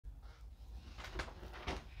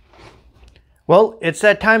Well, it's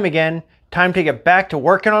that time again. Time to get back to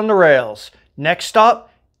working on the rails. Next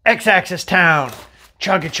stop, X-axis town.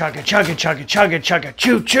 Chugga chugga chugga chugga chugga chugga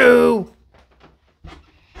choo choo.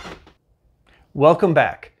 Welcome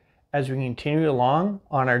back as we continue along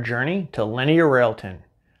on our journey to linear railton,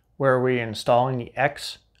 where we are installing the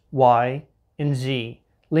X, Y, and Z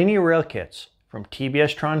linear rail kits from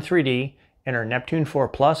TBS Tron 3D and our Neptune 4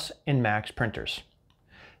 Plus and Max printers.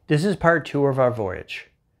 This is part 2 of our voyage.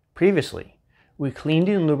 Previously, we cleaned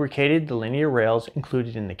and lubricated the linear rails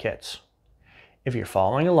included in the kits. If you're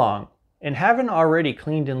following along and haven't already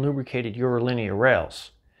cleaned and lubricated your linear rails,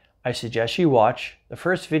 I suggest you watch the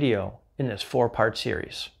first video in this 4-part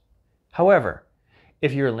series. However,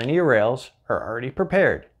 if your linear rails are already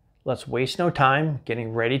prepared, let's waste no time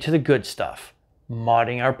getting ready to the good stuff,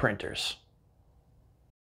 modding our printers.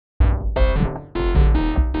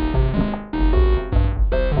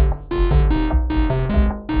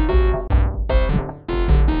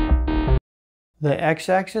 The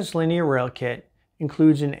X-axis linear rail kit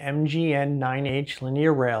includes an MGN 9H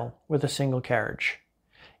linear rail with a single carriage.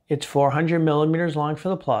 It's 400 millimeters long for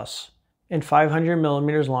the Plus and 500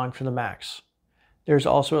 millimeters long for the Max. There's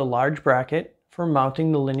also a large bracket for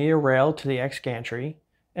mounting the linear rail to the X gantry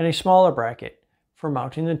and a smaller bracket for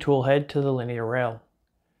mounting the tool head to the linear rail.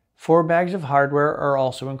 4 bags of hardware are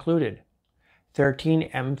also included. 13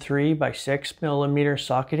 M3 by 6 millimeter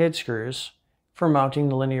socket head screws for mounting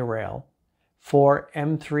the linear rail, 4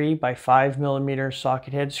 M3 by 5 millimeter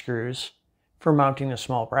socket head screws for mounting the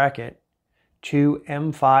small bracket, 2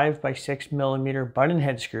 M5 by 6 millimeter button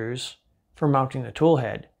head screws for mounting the tool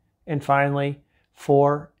head, and finally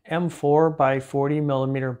 4 M4 by 40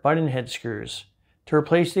 millimeter button head screws to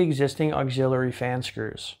replace the existing auxiliary fan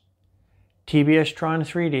screws. TBS Tron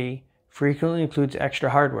 3D frequently includes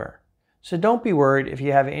extra hardware, so don't be worried if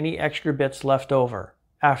you have any extra bits left over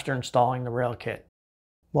after installing the rail kit.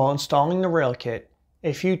 While installing the rail kit,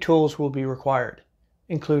 a few tools will be required,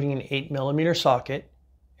 including an 8mm socket,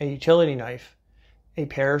 a utility knife, a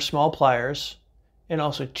pair of small pliers, and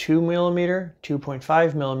also 2mm,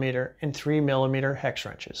 2.5mm, and 3mm hex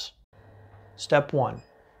wrenches. Step 1.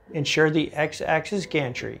 Ensure the X-axis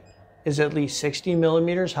gantry is at least 60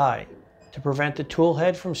 millimeters high to prevent the tool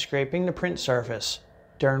head from scraping the print surface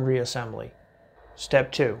during reassembly. Step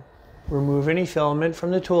 2. Remove any filament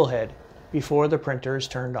from the tool head before the printer is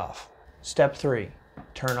turned off. Step 3.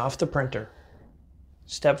 Turn off the printer.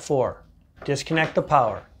 Step 4. Disconnect the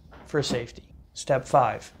power for safety. Step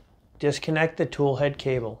 5. Disconnect the tool head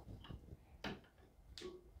cable.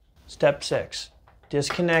 Step 6.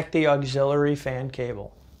 Disconnect the auxiliary fan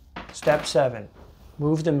cable. Step 7.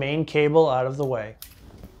 Move the main cable out of the way.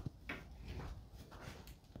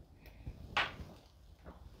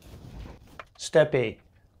 Step 8.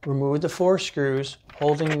 Remove the 4 screws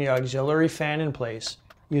holding the auxiliary fan in place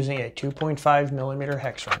using a 2.5mm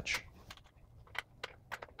hex wrench.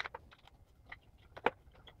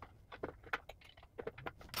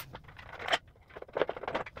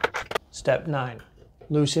 Step 9.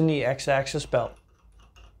 Loosen the X-axis belt.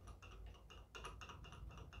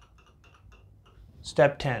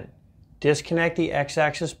 Step 10. Disconnect the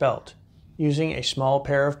X-axis belt using a small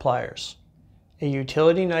pair of pliers. A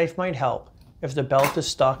utility knife might help if the belt is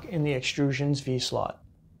stuck in the extrusion's V-slot.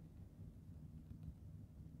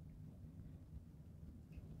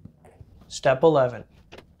 Step 11.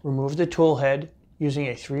 Remove the tool head using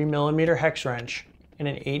a 3mm hex wrench and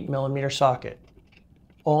an 8mm socket.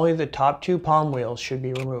 Only the top 2 palm wheels should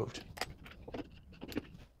be removed.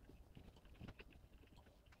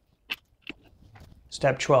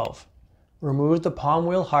 Step 12. Remove the palm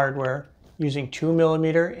wheel hardware using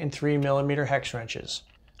 2mm and 3mm hex wrenches,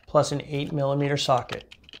 plus an 8mm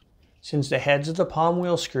socket. Since the heads of the palm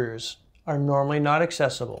wheel screws are normally not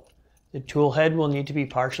accessible, the tool head will need to be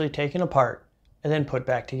partially taken apart and then put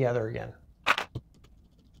back together again.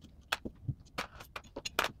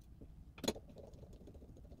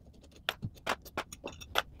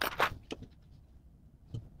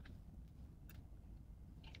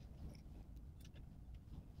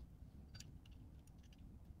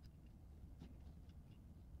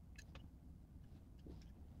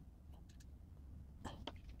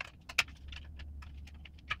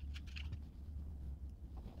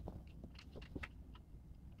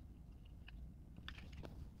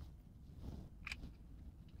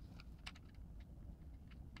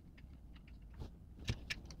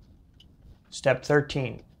 Step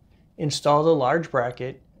 13. Install the large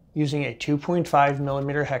bracket using a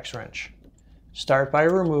 2.5mm hex wrench. Start by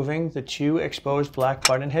removing the 2 exposed black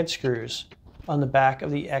button head screws on the back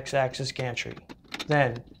of the X-axis gantry.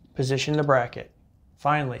 Then, position the bracket.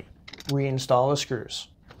 Finally, reinstall the screws.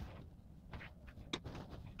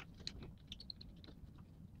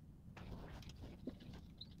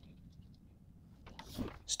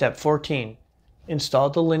 Step 14. Install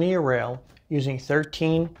the linear rail using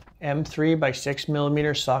 13 M3 by 6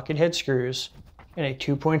 mm socket head screws and a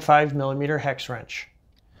 2.5 mm hex wrench.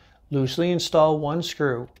 Loosely install one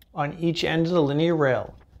screw on each end of the linear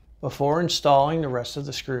rail before installing the rest of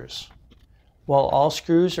the screws. While all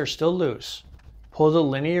screws are still loose, pull the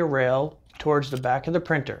linear rail towards the back of the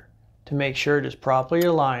printer to make sure it is properly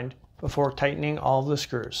aligned before tightening all of the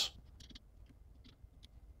screws.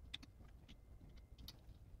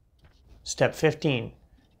 Step 15.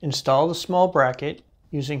 Install the small bracket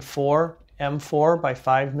using 4 M4 by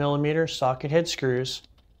 5 mm socket head screws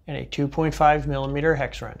and a 2.5 mm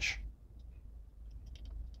hex wrench.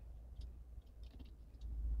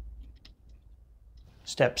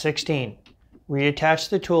 Step 16. Reattach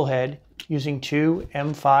the tool head using 2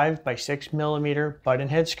 M5 by 6 mm button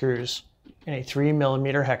head screws and a 3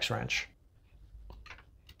 mm hex wrench.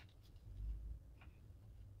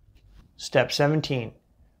 Step 17.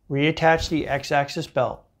 Reattach the X-axis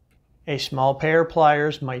belt. A small pair of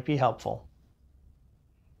pliers might be helpful.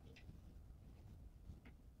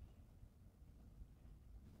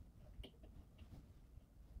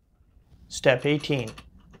 Step 18.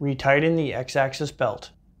 Retighten the X-axis belt.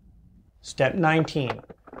 Step 19.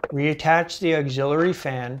 Reattach the auxiliary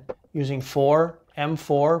fan using 4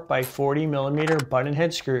 M4 by 40 mm button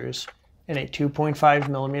head screws and a 2.5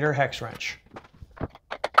 mm hex wrench.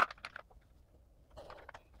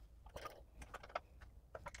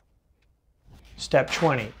 Step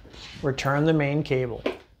 20. Return the main cable.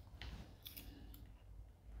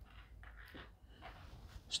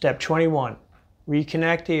 Step 21.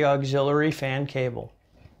 Reconnect the auxiliary fan cable.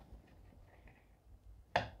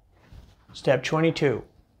 Step 22.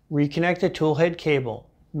 Reconnect the tool head cable,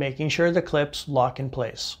 making sure the clips lock in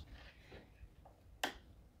place.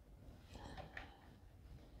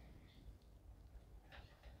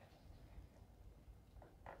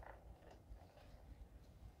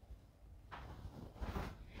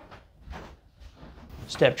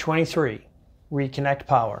 Step 23. Reconnect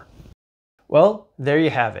power. Well, there you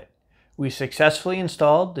have it. We successfully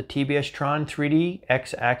installed the TBS Tron 3D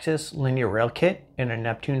X-axis linear rail kit in our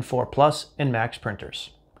Neptune 4 Plus and Max printers.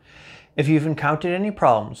 If you've encountered any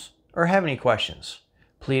problems or have any questions,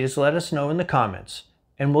 please let us know in the comments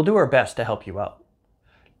and we'll do our best to help you out.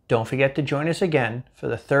 Don't forget to join us again for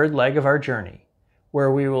the third leg of our journey,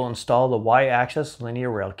 where we will install the Y-axis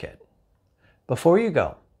linear rail kit. Before you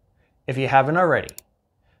go, if you haven't already,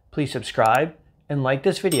 please subscribe and like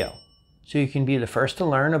this video so you can be the first to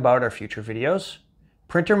learn about our future videos,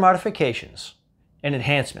 printer modifications, and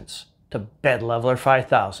enhancements to Bed Leveler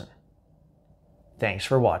 5000. Thanks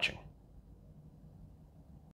for watching.